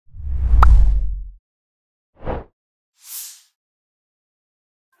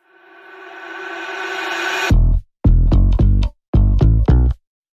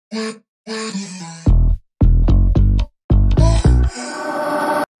Hello,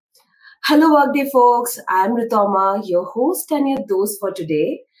 Workday folks. I'm Ritoma, your host and your host for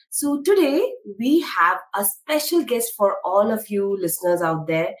today. So, today we have a special guest for all of you listeners out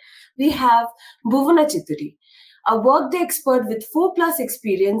there. We have Bhuvana Chitturi, a Workday expert with 4 plus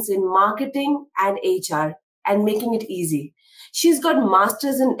experience in marketing and HR and making it easy. She's got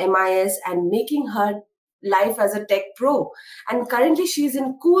masters in MIS and making her life as a tech pro. And currently she's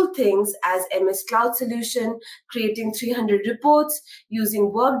in cool things as MS Cloud Solution, creating 300 reports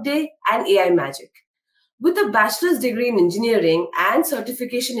using Workday and AI magic. With a bachelor's degree in engineering and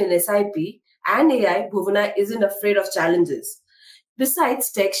certification in SIP and AI, Bhuvana isn't afraid of challenges.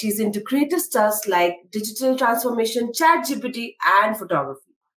 Besides tech, she's into creative stuff like digital transformation, chat GPT, and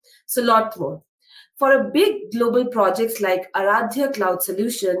photography. So, lot more. For a big global projects like Aradya Cloud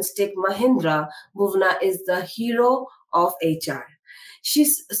Solutions, take Mahindra, Bhuvana is the hero of HR. She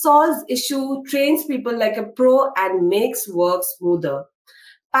solves issue, trains people like a pro, and makes work smoother.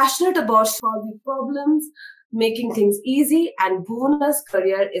 Passionate about solving problems, making things easy, and Bhuvana's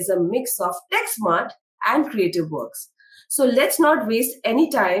career is a mix of tech smart and creative works. So let's not waste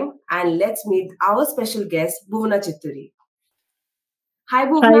any time and let's meet our special guest, Bhuvana Chitturi. Hi, Hi,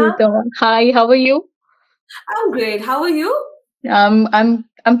 Bhuvana. Ritoma. Hi, how are you? I'm great. How are you? I'm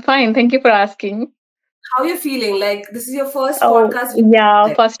fine. Thank you for asking. How are you feeling? Like this is your first Oh, podcast.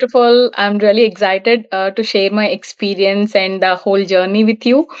 yeah. First of all, I'm really excited to share my experience and the whole journey with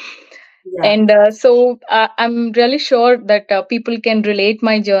you. Yeah. And I'm really sure that people can relate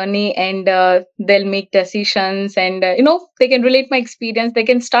my journey and they'll make decisions and they can relate my experience. They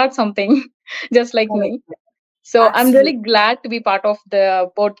can start something just like Correct. me. So I'm really Absolutely. glad to be part of the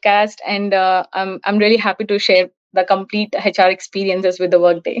podcast, and I'm really happy to share the complete HR experiences with the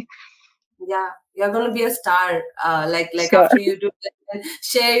Workday. Yeah. You're gonna be a star. Like Sure, after you do it,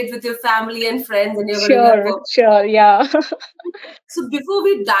 share it with your family and friends, and you're gonna be a sure, sure. Yeah, So before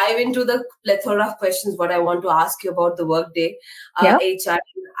we dive into the plethora of questions, what I want to ask you about the Workday yeah. HR,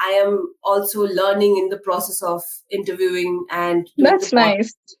 I am also learning in the process of interviewing and doing the That's podcast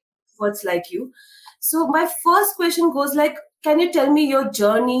nice. experts like you. So my first question goes like, can you tell me your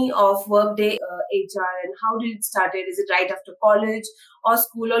journey of Workday HR and how did it started? Is it right after college or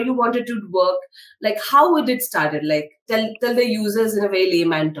school, or you wanted to work? Like how did it started? Like tell the users in a very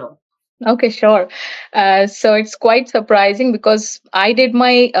layman term. Okay, sure. So it's quite surprising because I did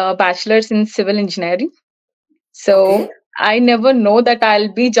my bachelor's in civil engineering. Okay. So I never know that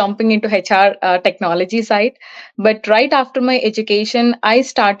I'll be jumping into HR technology side. But right after my education, I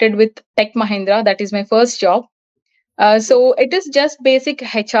started with Tech Mahindra. That is my first job. So it is just basic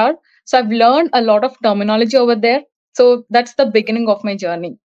HR. So I've learned a lot of terminology over there. So that's the beginning of my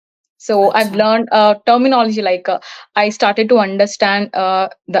journey. So I've Acha. learned terminology like I started to understand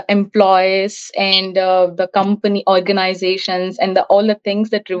the employees and the company organizations and all the things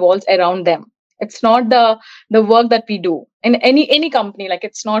that revolves around them. It's not the work that we do in any company. Like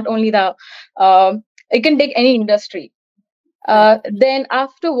it's not only the uh, it can take any industry. Right. Then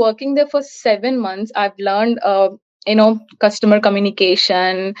after working there for 7 months, I've learned customer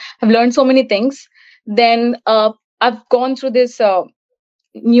communication. I've learned so many things. Then I've gone through this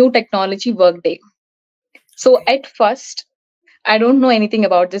new technology Workday. So Okay. at first, I don't know anything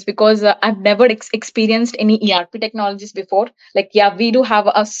about this because I've never experienced any ERP technologies before. Like, yeah, we do have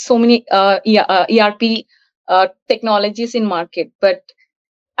so many ERP technologies in market, but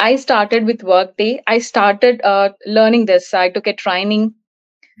I started with Workday. I started learning this. I took a training.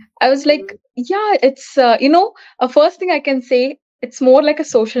 I was like, Mhm. yeah, it's a first thing I can say. It's more like a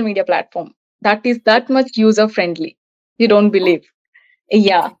social media platform that is that much user friendly. You don't Oh, believe?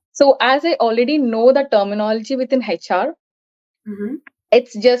 Yeah. okay. So as I already know the terminology within HR, Mm-hmm.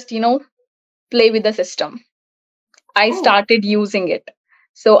 it's just, play with the system. I Oh, started using it.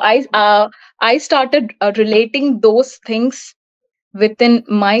 So I started relating those things within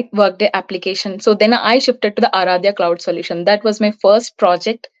my Workday application. So then I shifted to the Aradya Cloud Solution. That was my first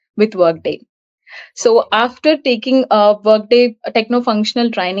project with Workday. So okay. after taking a Workday techno functional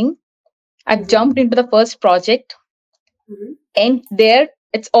training, I've Mm-hmm. jumped into the first project, Mm-hmm. and there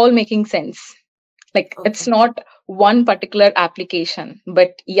it's all making sense. Like it's Okay. not one particular application,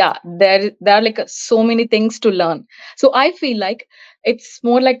 but yeah, there are like so many things to learn. So I feel like it's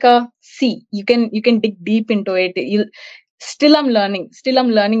more like a sea. You can dig deep into it. You still I'm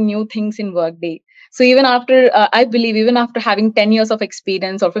learning new things in Workday. So even after I believe even after having 10 years of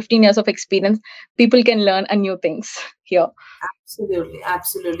experience or 15 years of experience, people can learn a new things here. Absolutely.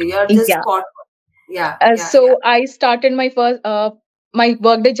 Absolutely. You're just Yeah. spot on. Yeah. Yeah. Yeah. So I started my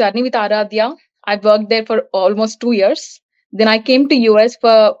Workday journey with Aradhya. I worked there for almost 2 years. Then I came to US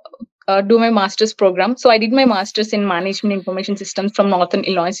for do my master's program. So I did my master's in management information systems from Northern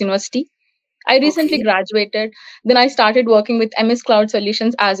Illinois University. I recently Okay. graduated. Then I started working with MS Cloud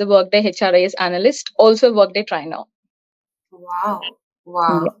Solutions as a Workday HRIS analyst, also a Workday trainer. Wow. Yeah.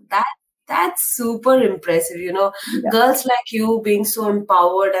 Wow. That's super impressive. Yeah. Girls like you being so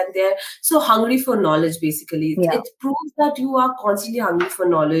empowered and they're so hungry for knowledge, basically. It, Yeah. it proves that you are constantly hungry for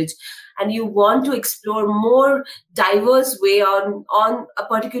knowledge and you want to explore more diverse way on a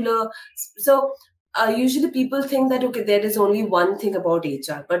particular. So usually people think that, okay, there is only one thing about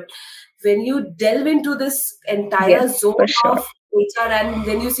HR, but when you delve into this Yes, entire for zone sure. of HR, and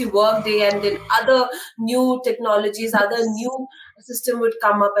then you see Workday and then other new technologies, other Yes. new system would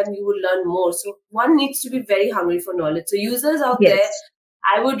come up and you would learn more. So one needs to be very hungry for knowledge. So users out there, Yes.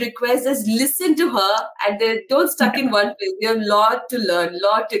 I would request just listen to her and then don't stuck in one place. You have a lot to learn,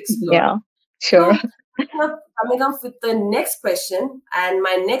 lot to explore. Yeah, sure. So coming up with the next question, and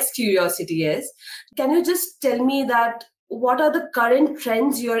my next curiosity is, can you just tell me that what are the current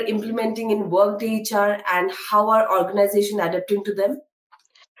trends you're implementing in Workday HR and how are organization adapting to them?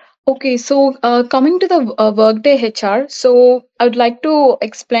 Okay, so coming to the Workday HR, so I would like to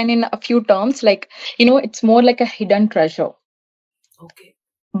explain in a few terms, like, it's more like a hidden treasure, Okay.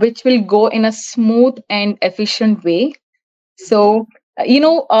 which will go in a smooth and efficient way. Mm-hmm. So,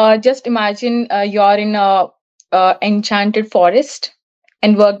 just imagine you're in a enchanted forest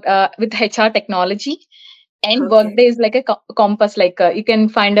and work with HR technology, and Okay. Workday is like a compass, like you can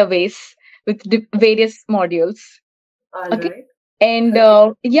find a ways with various modules. All Okay. right. And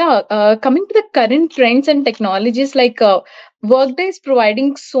Okay. coming to the current trends and technologies, like Workday is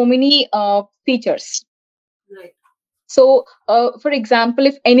providing so many features. Right. So, for example,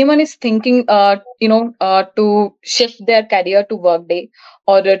 if anyone is thinking, to shift their career to Workday,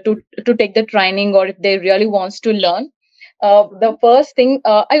 or to take the training, or if they really wants to learn, Mm-hmm. the first thing,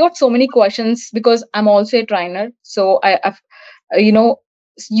 I got so many questions because I'm also a trainer. So I've, you know,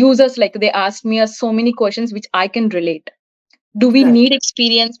 users, like, they asked me so many questions which I can relate. Do we Right. need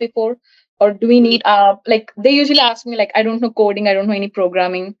experience before, or do we Mm-hmm. need like, they usually ask me, like, I don't know coding, I don't know any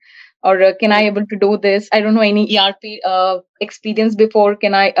programming, or can I Right. able to do this, I don't know any ERP experience before,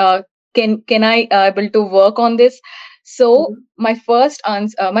 can I able to work on this? So Mm-hmm. my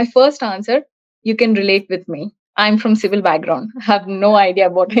first answer, you can relate with me. I'm from civil background. I have no idea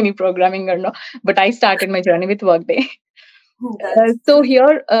about any programming or no, but I started my journey with Workday. So That's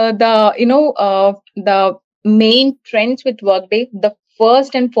here, the main trends with Workday, the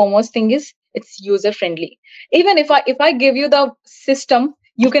first and foremost thing is it's user friendly. Even if I give you the system,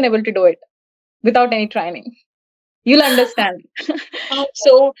 you can able to do it without any training. You'll understand.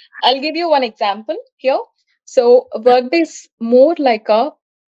 So I'll give you one example here. So Workday is more like a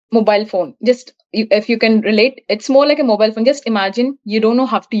mobile phone. Just if you can relate, it's more like a mobile phone. Just imagine you don't know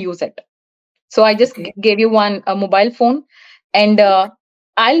how to use it. So I just okay. gave you one a mobile phone, and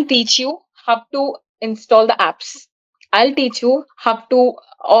I'll teach you how to install the apps. I'll teach you how to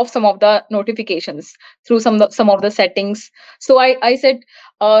off some of the notifications through some of the settings. So I said,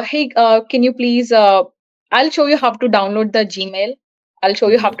 hey, can you please? I'll show you how to download the Gmail. I'll show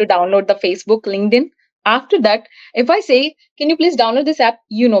you how Mm-hmm. to download the Facebook, LinkedIn. After that, if I say, can you please download this app?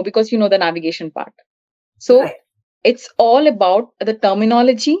 Because you know the navigation part. So Right. it's all about the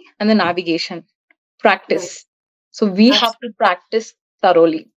terminology and the navigation Right. practice. So we have Absolutely. to practice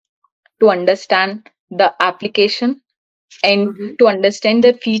thoroughly to understand the application and Mm-hmm. to understand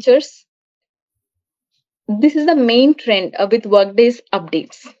the features. This is the main trend with Workday's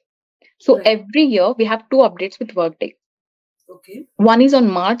updates. So Right. every year we have two updates with Workday. Okay. One is on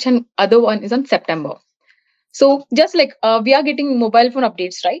March and other one is on September. So just like we are getting mobile phone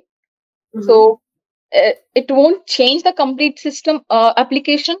updates, right? Mm-hmm. So it won't change the complete system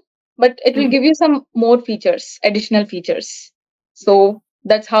application, but it will Mm-hmm. give you some more features, additional features. Right. So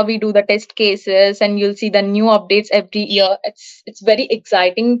that's how we do the test cases, and you'll see the new updates every year. It's very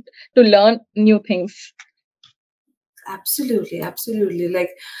exciting to learn new things. Absolutely, absolutely. Like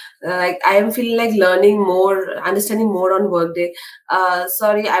I am feeling like learning more, understanding more on Workday.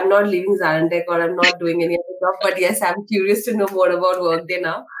 Sorry, I'm not leaving Zarantech or I'm not doing any other job, but yes, I'm curious to know more about Workday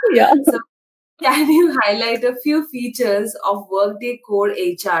now. Yeah. So, can you highlight a few features of Workday Core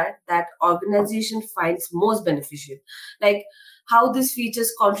HR that organization finds most beneficial? Like how these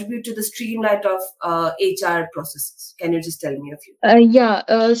features contribute to the streamline of HR processes. Can you just tell me a few? Yeah.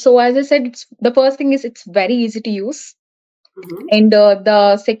 So as I said, the first thing is it's very easy to use. Mm-hmm. And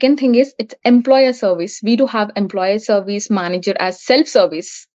the second thing is it's employer service. We do have employer service manager as self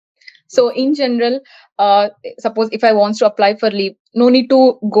service. So Okay. in general, suppose if I want to apply for leave, no need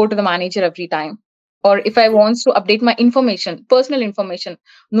to go to the manager every time. Or if I want to update my information, personal information,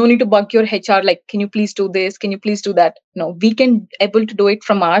 no need to bug your HR, like, can you please do this? Can you please do that? No, we can able to do it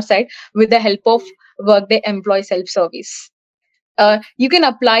from our side with the help of Workday Employee Self-Service. You can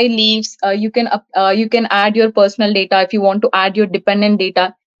apply leaves. You can add your personal data. If you want to add your dependent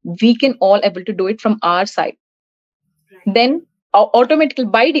data, we can all able to do it from our side. Right. Then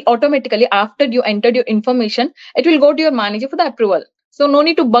automatically after you entered your information, it will go to your manager for the approval. So no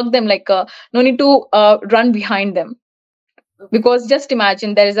need to bug them, like no need to run behind them. Okay. Because just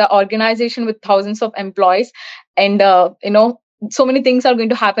imagine there is an organization with thousands of employees, and so many things are going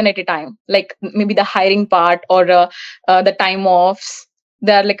to happen at a time, like maybe the hiring part, or the time offs,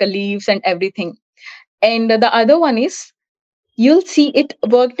 there are like a leaves and everything. And the other one is, you'll see it,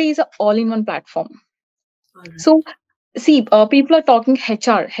 Workday is a all-in-one platform. All right. So see, people are talking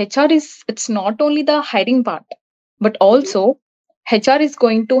HR is, it's not only the hiring part, but also HR is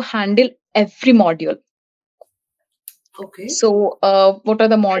going to handle every module. Okay. So what are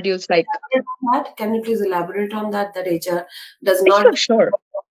the modules like? Can you please elaborate on that? That HR does not. Sure.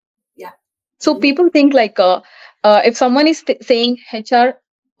 Yeah. So people think like, if someone is saying HR,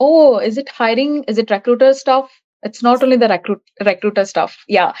 oh, is it hiring? Is it recruiter stuff? It's not only the recruiter stuff.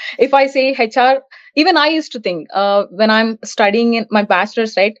 Yeah. If I say HR, even I used to think when I'm studying in my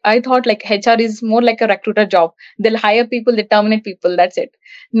bachelor's, right? I thought like HR is more like a recruiter job. They'll hire people, they terminate people. That's it.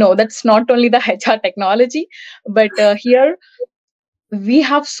 No, that's not only the HR technology, but here we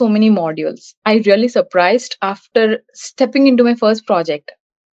have so many modules. I really surprised after stepping into my first project.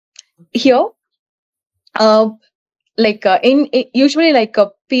 Here, usually like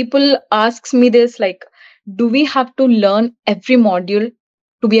people asks me this, like, do we have to learn every module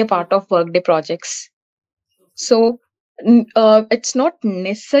to be a part of Workday projects? So it's not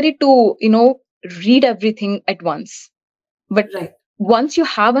necessary to read everything at once, but Right. once you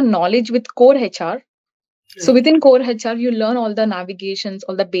have a knowledge with core HR, so within core HR you learn all the navigations,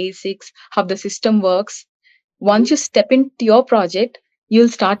 all the basics, how the system works. Once you step into your project, you'll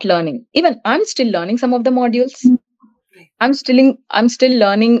start learning. Even I'm still learning some of the modules. I'm still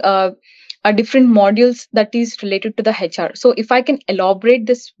learning a different modules that is related to the HR. So if I can elaborate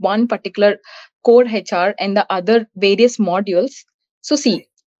this one particular core HR and the other various modules. So see,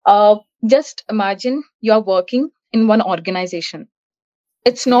 just imagine you are working in one organization.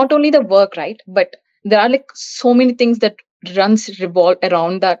 It's not only the work, right? But there are like so many things that revolve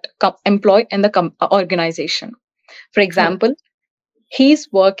around that employee and the organization. For example, he's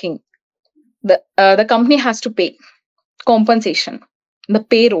working. The company has to pay compensation, the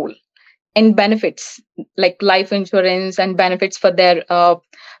payroll, and benefits like life insurance and benefits for their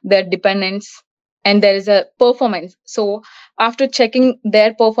dependents. And there is a performance. So after checking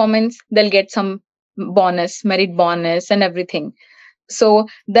their performance, they'll get some bonus, merit bonus, and everything. So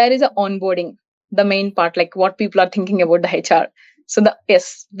there is a onboarding, the main part, like what people are thinking about the HR. So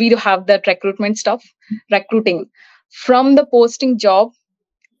yes, we do have that recruitment stuff, recruiting from the posting job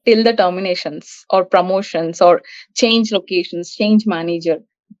till the terminations or promotions or change locations, change manager.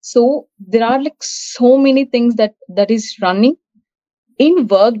 So there are like so many things that is running in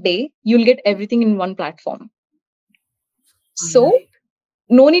Workday. You'll get everything in one platform. So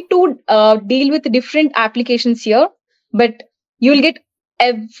no need to deal with different applications here, but you'll get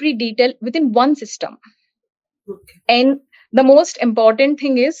every detail within one system. And the most important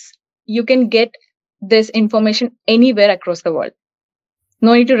thing is you can get this information anywhere across the world.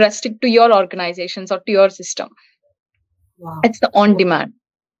 No need to restrict to your organizations or to your system. Wow. It's the on demand.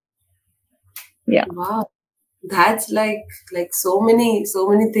 Yeah. Wow. That's like so many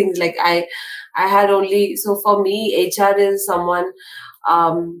things. Like I had only, so for me, HR is someone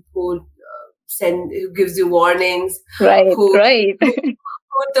who gives you warnings, Right. who Right.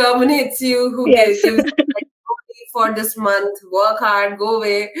 who terminates you, who Yes. gives like, for this month, work hard, go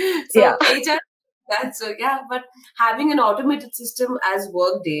away. So Yeah. HR, that's so yeah. But having an automated system as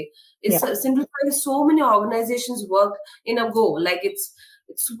Workday is simplifying so many organizations' work in a go. Like it's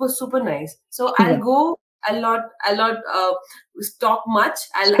super nice. So I'll go a lot talk much.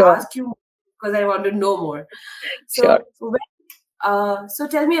 I'll Sure. ask you because I want to know more. Sure. So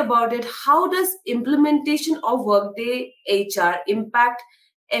tell me about it. How does implementation of Workday HR impact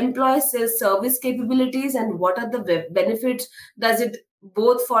employee service capabilities, and what are the benefits does it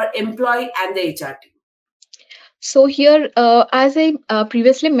both for employee and the HR team? So here, as I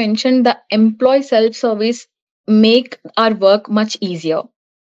previously mentioned, the employee self-service make our work much easier,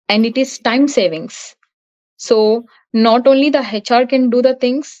 and it is time savings. So not only the HR can do the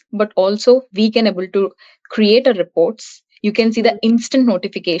things, but also we can able to create a reports. You can see the instant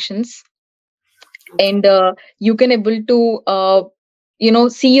notifications, and you can able to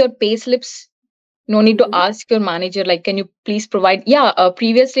see your pay slips. No need to ask your manager, like, can you please provide? Yeah,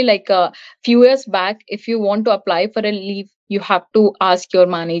 previously, like a few years back, if you want to apply for a leave, you have to ask your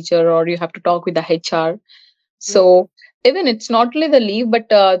manager or you have to talk with the HR. So even it's not only the leave, but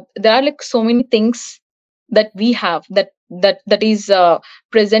there are like so many things that we have that is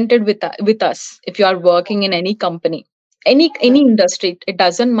presented with us if you are working in any company, any industry. It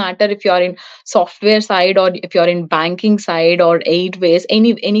doesn't matter if you are in software side or if you are in banking side or aidways,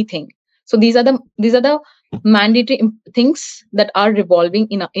 anything. So these are the mandatory things that are revolving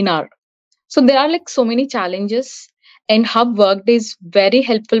in our. So there are like so many challenges, and Hub Workday is very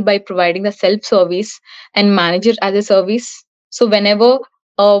helpful by providing the self-service and manager as a service. So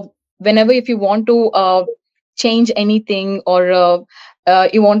uh, whenever if you want to change anything or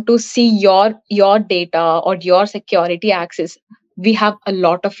you want to see your data or your security access, we have a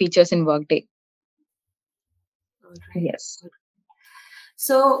lot of features in Workday. All right. Yes.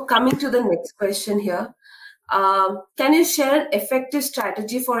 So coming to the next question here, can you share an effective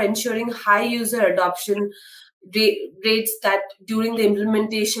strategy for ensuring high user adoption rates that during the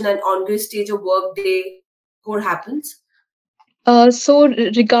implementation and ongoing stage of Workday core happens?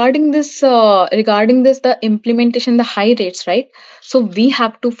 Regarding this, the implementation, the high rates, right? So we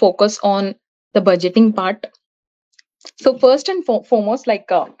have to focus on the budgeting part. So first and foremost, like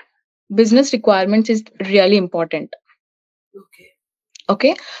business requirements is really important. Okay.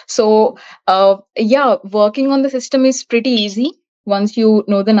 Okay, so yeah, working on the system is pretty easy once you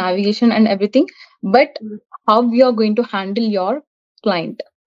know the navigation and everything. But how we are going to handle your client?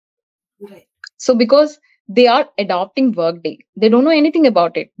 Right. So because they are adopting Workday, they don't know anything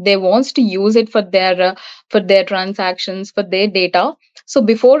about it. They wants to use it for their transactions, for their data. So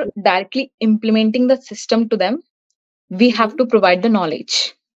before directly implementing the system to them, we have to provide the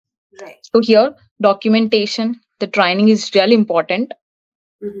knowledge. Right. So here, documentation, the training is really important.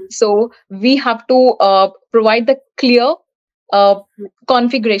 So we have to provide the clear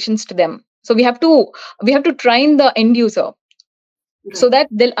configurations to them. So we have to train the end user so that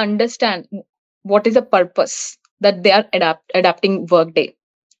they'll understand what is the purpose that they are adapting Workday.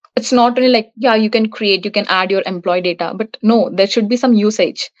 It's not only like, yeah, you can create, you can add your employee data, but no, there should be some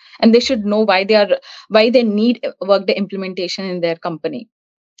usage, and they should know why they need Workday implementation in their company.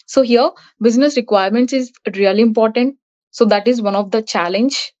 So here, business requirements is really important. So that is one of the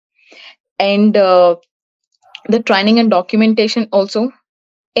challenge, and the training and documentation also,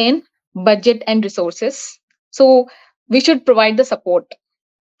 and budget and resources. So we should provide the support.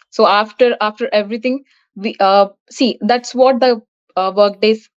 So after everything, we see, that's what the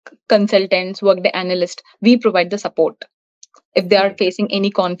Workday consultants, Workday analyst, we provide the support if they are facing any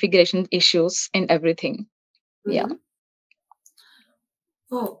configuration issues and everything. Yeah.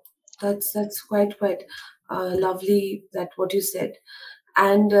 Oh, that's quite lovely, that what you said.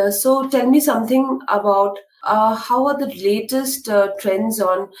 And so tell me something about how are the latest trends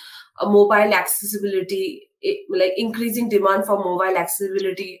on mobile accessibility, like increasing demand for mobile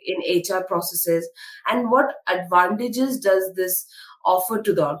accessibility in HR processes, and what advantages does this offer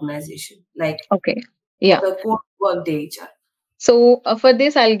to the organization, like Okay. Yeah. the core Workday HR? So for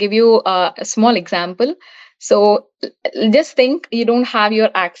this, I'll give you a small example. So just think you don't have your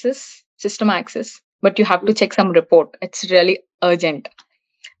system access, but you have to check some report. It's really urgent.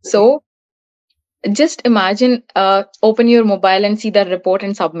 So just imagine, open your mobile and see the report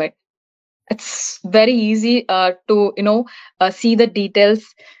and submit. It's very easy to see the details.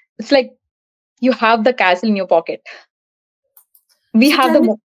 It's like you have the castle in your pocket. We So have tell me,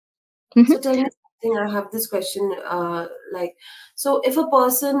 the Mhm. so tell me something. I have this question. Like, so if a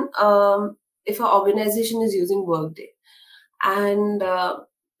person, if an organization is using Workday, and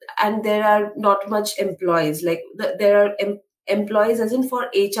there are not much employees, like there are employees, as in for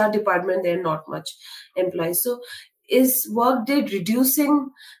HR department, there are not much employees. So is Workday reducing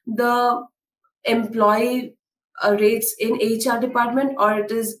the employee rates in HR department, or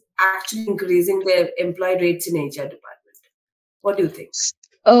it is actually increasing their employee rates in HR department? What do you think?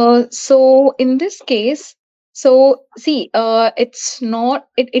 So in this case, so see, it's not,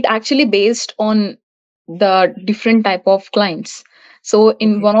 it actually based on the different type of clients. So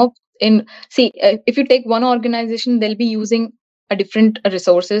in Okay. one of in see if you take one organization, they'll be using a different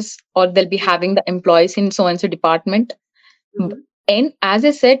resources, or they'll be having the employees in so and so department. And as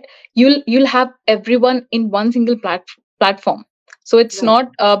I said, you'll have everyone in one single platform. So it's Right.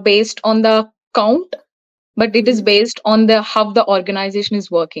 not based on the count, but it is based on the how the organization is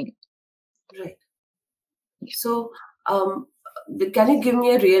working. Right. So, can you give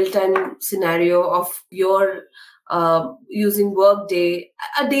me a real-time scenario of your using Workday,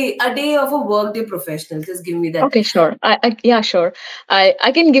 a day of a Workday professional. Just give me that. Okay, sure. Yeah, sure.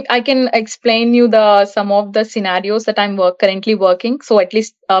 I can explain you the some of the scenarios that I'm currently working. So at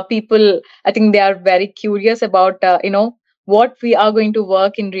least people, I think they are very curious about what we are going to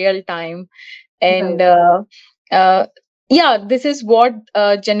work in real time. And Right. uh, yeah, this is what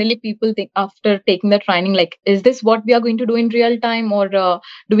generally people think after taking the training. Like, is this what we are going to do in real time, or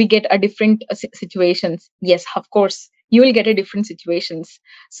do we get a different situations? Yes, of course, you will get a different situations.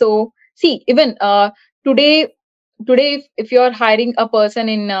 So see, even today today if you're hiring a person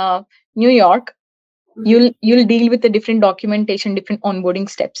in New York, Mm-hmm. you'll deal with the different documentation, different onboarding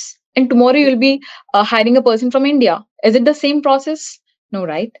steps, and tomorrow you'll be hiring a person from India. Is it the same process? No,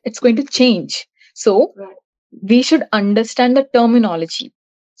 right? It's going to change. So Right. we should understand the terminology.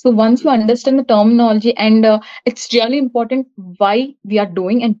 So once you Mm-hmm. understand the terminology, and it's really important why we are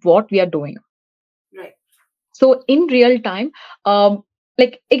doing and what we are doing. Right. So in real time,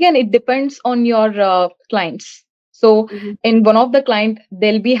 like again, it depends on your clients. So Mm-hmm. in one of the client,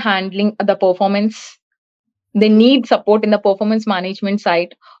 they'll be handling the performance. They Mm-hmm. need support in the performance management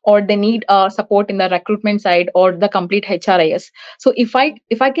side, or they need support in the recruitment side, or the complete HRIS. So if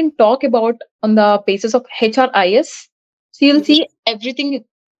I can talk about on the basis of HRIS, so you'll Mm-hmm. see everything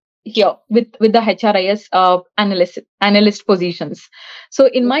here with the HRIS analyst positions. So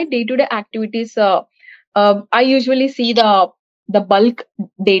in my day to day activities, I usually see the bulk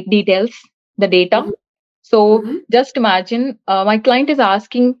details, the data. Mm-hmm. So Mm-hmm. just imagine my client is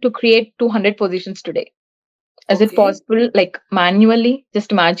asking to create 200 positions today. Is it Okay. possible, like manually?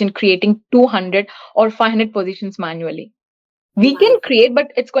 Just imagine creating 200 or 500 positions manually. We My can God. create,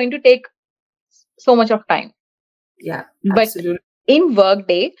 but it's going to take so much of time. Yeah, But absolutely. in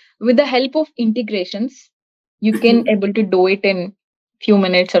Workday, with the help of integrations, you can able to do it in few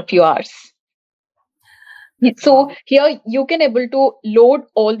minutes or few hours. So Wow. here you can able to load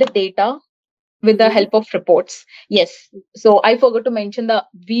all the data with the Mm-hmm. help of reports. Yes. So I forgot to mention that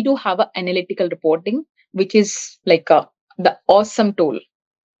we do have a analytical reporting, which is like the awesome tool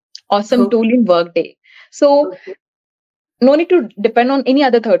Okay. in Workday. So Okay. no need to depend on any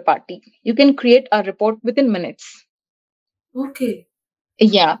other third party. You can create a report within minutes. Okay.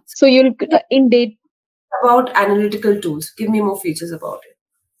 Yeah. So you'll in date. About analytical tools. Give me more features about it,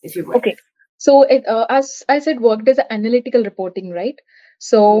 if you mind. Okay. So as I said, Workday is analytical reporting, right?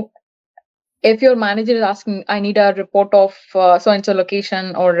 Yeah. So if your manager is asking, I need a report of so and so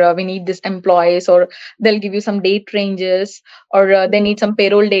location, or we need this employees, or they'll give you some date ranges, or they need some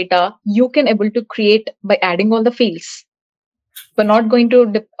payroll data, you can able to create by adding all the fields. We're Yeah. not going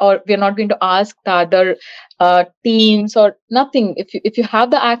to or we're not going to ask the other teams or nothing. If you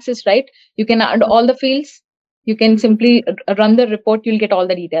have the access, right, you can add all the fields. You can Mm-hmm. simply run the report. You'll get all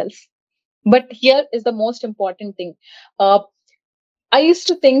the details. But here is the most important thing. uh, I used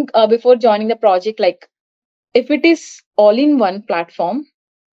to think before joining the project, like if it is all in one platform,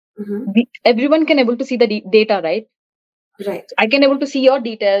 Mm-hmm. everyone can able to see the data, right? Right. I can able to see your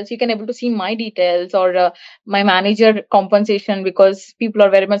details, you can able to see my details, or my manager compensation, because people are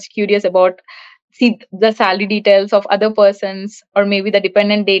very much curious about see the salary details of other persons, or maybe the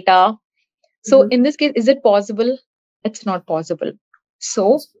dependent data. So Mm-hmm. in this case, is it possible? It's not possible. So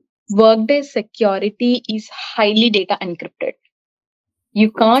Possible. Workday security is highly data encrypted.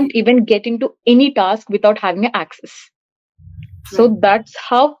 You can't Okay. even get into any task without having access. Right. So that's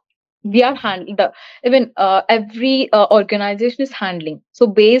how we are handling the even every organization is handling. So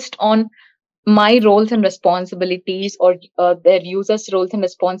based on my roles and responsibilities, or their users roles and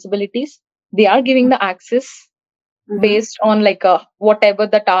responsibilities, they are giving the access Mm-hmm. based on like whatever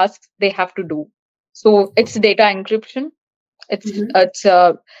the tasks they have to do. So it's data encryption. Mm-hmm. It's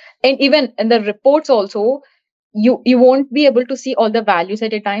and even in the reports also, you won't be able to see all the values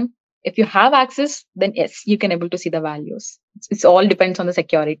at a time. If you have access, then yes, you can able to see the values. It's all depends on the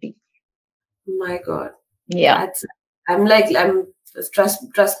security. My God. Yeah, That's I'm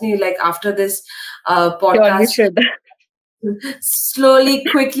trust me, like after this sure, you podcast, should. slowly,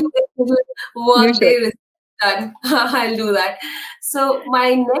 quickly, You work should. day is done. I'll do that. So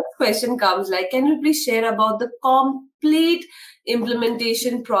my next question comes like, can you please share about the complete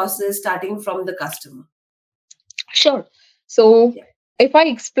implementation process starting from the customer? Sure. So Yeah. if I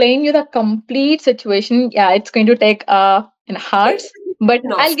explain you the complete situation, yeah, it's going to take an Like, hours. But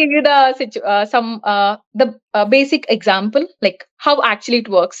no. I'll give you the some the basic example, like how actually it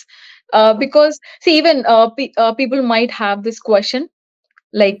works. Because see, even people might have this question,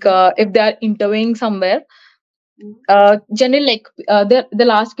 like Mhm. if they are interviewing somewhere, Mhm. generally like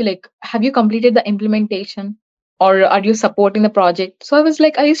they'll ask you like, have you completed the implementation, or are you supporting the project? So I was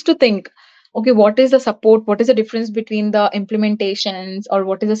like, I used to think, okay, what is the support, what is the difference between the implementations, or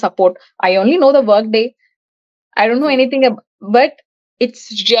what is the support. I only know the Workday, I don't know Okay. anything but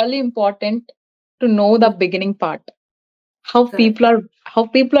it's really important to know the beginning part, how Correct.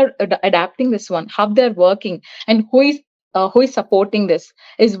 people are adapting this one, how they're working, and who is supporting this.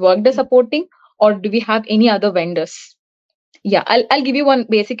 Is Workday supporting, or do we have any other vendors? Yeah, I'll give you one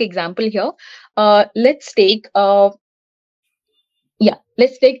basic example here. Let's take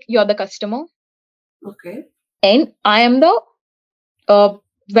let's take you're the customer Okay. and I am the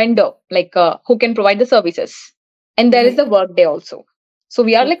vendor, like who can provide the services, and there is the Right. Workday also. So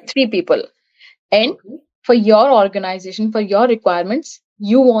we are like Okay. three people, and Okay. for your organization, for your requirements,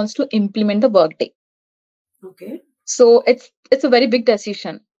 you wants to implement the Workday. Okay. So it's a very big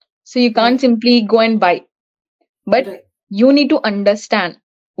decision. So you can't Right. simply go and buy, but Right. you need to understand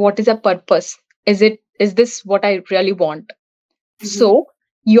what is the purpose. Is this what I really want? Mm-hmm. So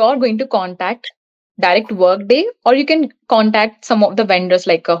you're going to contact direct Workday, or you can contact some of the vendors,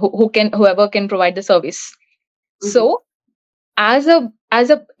 like whoever can provide the service. Mm-hmm. So as a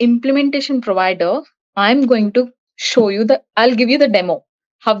implementation provider, I'm going to show you I'll give you the demo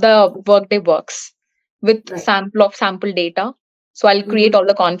how the Workday works with Right. sample data. So I'll Mm-hmm. create all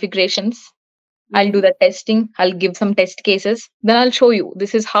the configurations, I'll do Mm-hmm. the testing, I'll give some test cases, then I'll show you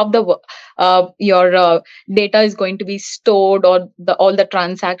this is how your data is going to be stored, or the all the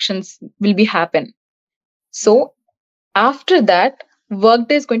transactions will be happen. Right. So after that,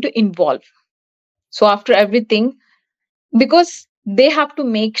 Workday is going to involve. So after everything, because they have to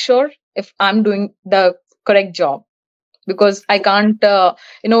make sure if I'm doing the correct job, because I can't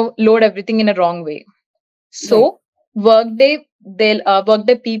load everything in a wrong way. Right. So Workday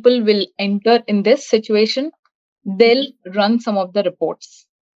people will enter in this situation. They'll Mm-hmm. run some of the reports.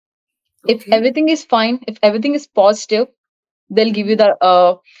 If Okay. everything is fine, if everything is positive, they'll give you Mm-hmm.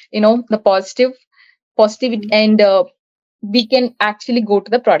 the the positivity, Mm-hmm. and we can actually go to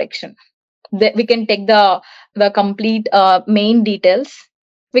the production. We can take the complete main details.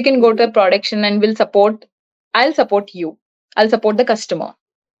 We can go Mm-hmm. to the production, and I'll support you, I'll support the customer.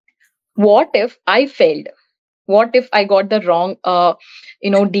 What if I failed? What if I got the wrong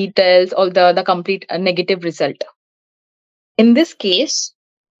details, or the complete negative result? In this case,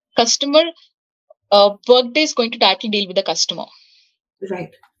 customer Workday is going to directly deal with the customer,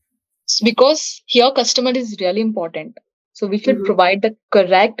 Right. because here customer is really important. So we should Mm-hmm. provide the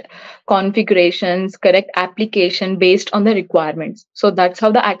correct configurations, correct application based on the requirements. So that's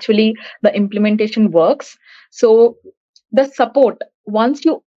how the implementation works. So the support, once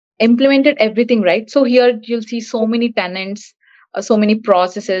you implemented everything, right, so here you'll see so many tenants, so many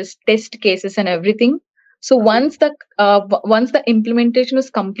processes, test cases, and everything. So Mm-hmm. once the implementation is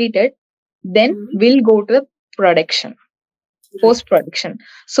completed, then Mm-hmm. we'll go to the production, Right. post production.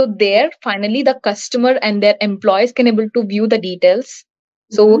 So there finally the customer and their employees can able to view the details.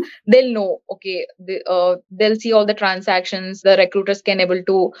 So Mm-hmm. they'll know, okay, they'll see all the transactions, the recruiters can able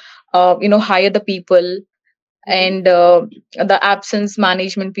to hire the people, Mm-hmm. and the absence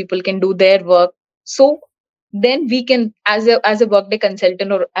management people can do their work. So then we can, as a Workday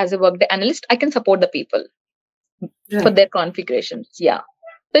consultant or as a Workday analyst, I can support the people for Right. their configurations. Yeah,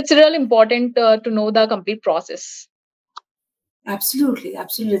 so it's really important to know the complete process. Absolutely.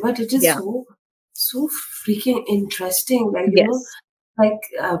 Absolutely. But it is Yeah. so freaking interesting. Yes.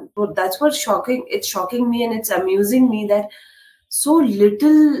 But that's what's shocking. It's shocking me and it's amusing me that so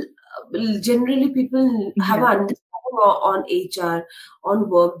little, generally people have Yeah. an understanding on HR, on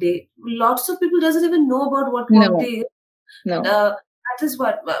Workday. Lots of people doesn't even know about what No. Workday is. No. That is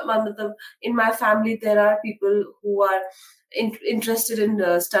what in my family there are people who are interested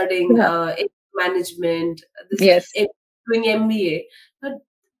in studying Yeah. management, this Yes. doing MBA, but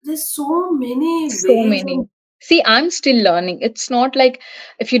there's so many So ways and many. See, I'm still learning. It's not like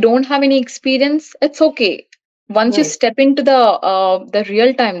if you don't have any experience, it's okay. Once you right, step into the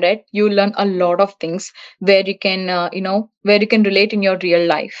real time, right, you learn a lot of things where you can where you can relate in your real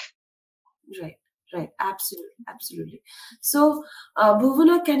life. right, right, absolutely, absolutely. So,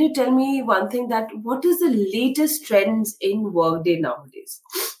 Bhuvana, can you tell me one thing, that what is the latest trends in Workday nowadays?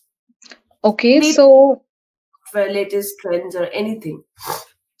 Okay, Latest, so latest trends or anything?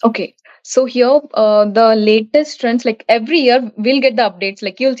 okay, so here the latest trends, like every year we'll get the updates.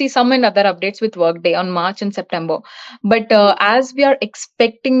 Like you'll see some and other updates with Workday on March and September. But Mhm, as we are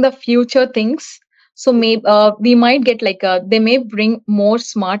expecting the future things, so maybe mhm. we might get like they may bring more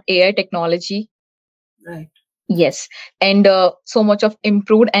smart AI technology. Right. Yes, and so much of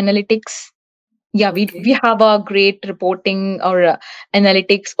improved analytics. Yeah, we Okay. we have a great reporting or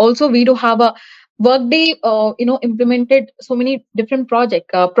analytics. Also, we do have a Workday, implemented so many different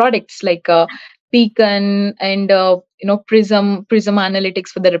products like Beacon and Prism Analytics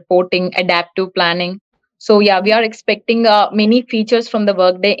for the reporting, adaptive planning. So yeah, we are expecting many features from the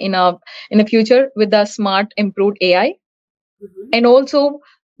Workday in a future with the smart, improved AI, Mhm. and also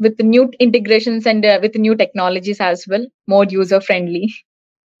with the new integrations and with new technologies as well, more user friendly.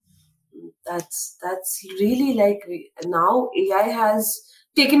 That's really like now AI has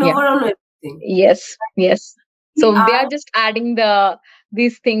taken Yeah. over on everything. Yes, yes. We So they are are just adding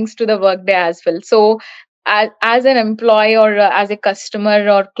these things to the workday as well. So as an employee or as a customer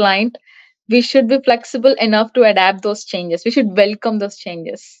or client, we should be flexible enough to adapt those changes. We should welcome those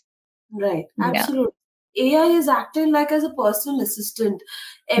changes. right, Yeah, absolutely. AI is acting like as a personal assistant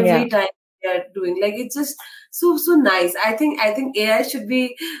yeah, every time we are doing. Like it's just so nice. I think AI should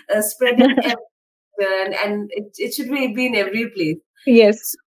be spreading everywhere, and it should be in every place. yes,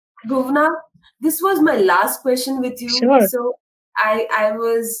 So, Bhuvna, this was my last question with you. sure, So I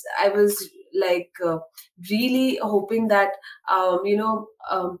was like really hoping that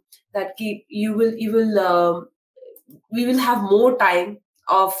that we will have more time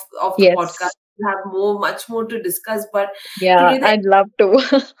of the podcast. yes, We have much more to discuss. But yeah. today the I'd love to.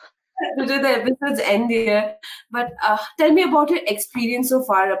 today the episodes end here. But tell me about your experience so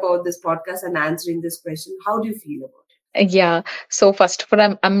far about this podcast and answering this question. How do you feel about Yeah. So first of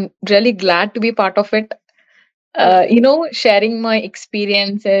all, I'm really glad to be part of it. it? Okay. Sharing my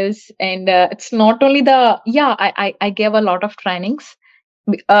experiences, and it's not only I gave a lot of trainings.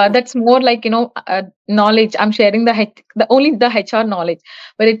 Yeah. That's more like knowledge. I'm sharing the only the HR knowledge,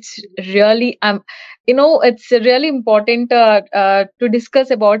 but it's really it's really important to discuss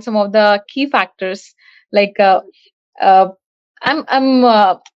about some of the key factors like uh, I'm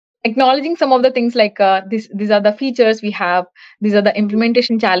acknowledging some of the things like these are the features we have, these are the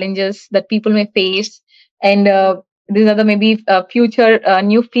implementation challenges that people may face, and these are the maybe future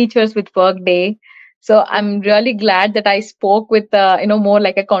new features with Workday. So I'm really glad that I spoke with more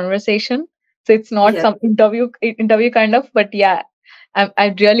like a conversation. So it's not Yeah. some interview kind of, but yeah,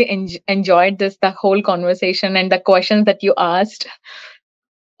 I really enjoyed this the whole conversation and the questions that you asked.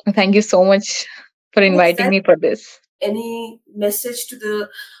 Thank you so much for Any inviting sense, me for this. any message to the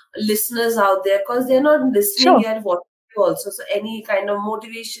listeners out there, because they're not listening Sure, yet? What you also, so any kind of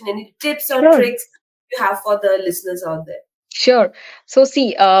motivation, any tips or sure. tricks you have for the listeners out there? Sure. So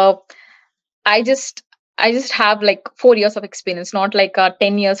see, I just I just have like 4 years of experience, not like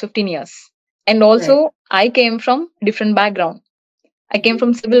 10 years, 15 years. And Right. also I came from different background. I came Mm-hmm.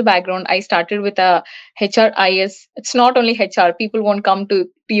 from civil background. I started with a HRIS. It's not only HR. People won't come to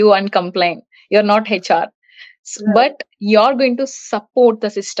you and complain. You're not HR. Right. But you're going to support the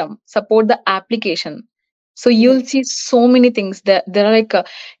system, support the application. So you'll Right. see so many things. There are like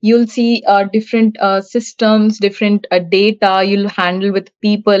you'll see different systems, different data. You'll handle with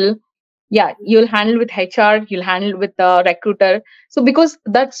people. Yeah, you'll handle with HR. You'll handle with the recruiter. So because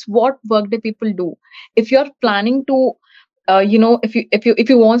that's what Workday people do. If you're planning to if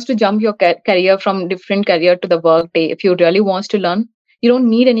you wants to jump your career from different career to the Workday, if you really wants to learn, you don't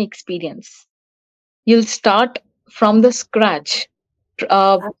need any experience. You'll start from the scratch.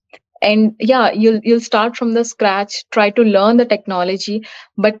 uh, and yeah, you'll start from the scratch, try to learn the technology,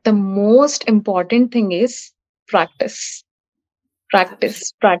 but the most important thing is practice, Absolutely.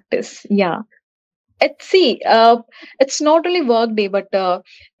 practice, practice. Yeah, it's not only Workday, but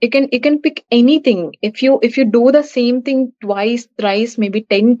you can pick anything. If you do the same thing twice, thrice, maybe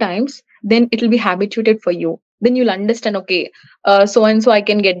 10 times, then it'll be habituated for you. Then you'll understand. Okay, so and so I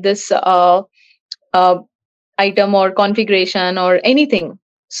can get this uh, item or configuration or anything.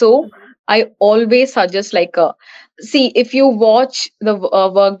 So I always suggest like see, if you watch the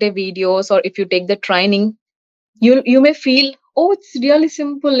Workday videos or if you take the training, you may feel, oh, it's really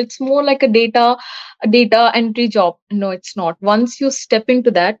simple, it's more like a data entry job. No, it's not. Once you step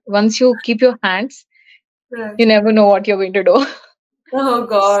into that, once you keep your hands, Right. you never know what you're going to do. Oh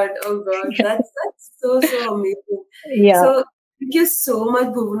God, that's so amazing. Yeah, So thank you so much,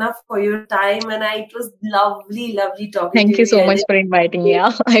 Bhuvna, for your time, and it was lovely talking to thank you. you so Really, much for inviting me.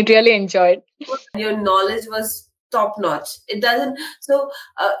 Yeah, I really enjoyed. your knowledge was top notch. It doesn't. So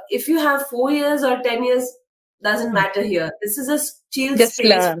if you have 4 years or 10 years, doesn't matter here. This is a chill Just space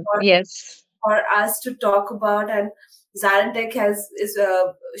learn. Yes, for us to talk about. And Zarentech is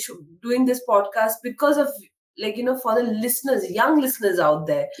doing this podcast because of, like, for the listeners, young listeners out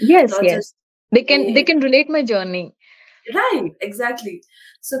there, yes, not yes. just They can relate my journey. right, exactly.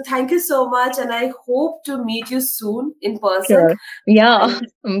 So thank you so much, and I hope to meet you soon in person. Sure. Yeah, And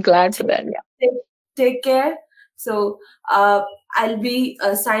I'm glad for take, that. Yeah. take, take care. So I'll be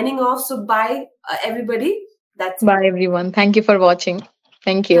signing off. So bye, everybody. That's it. Bye, everyone. Thank you for watching.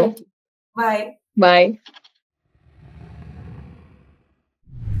 Thank you. Thank you. Bye. Bye.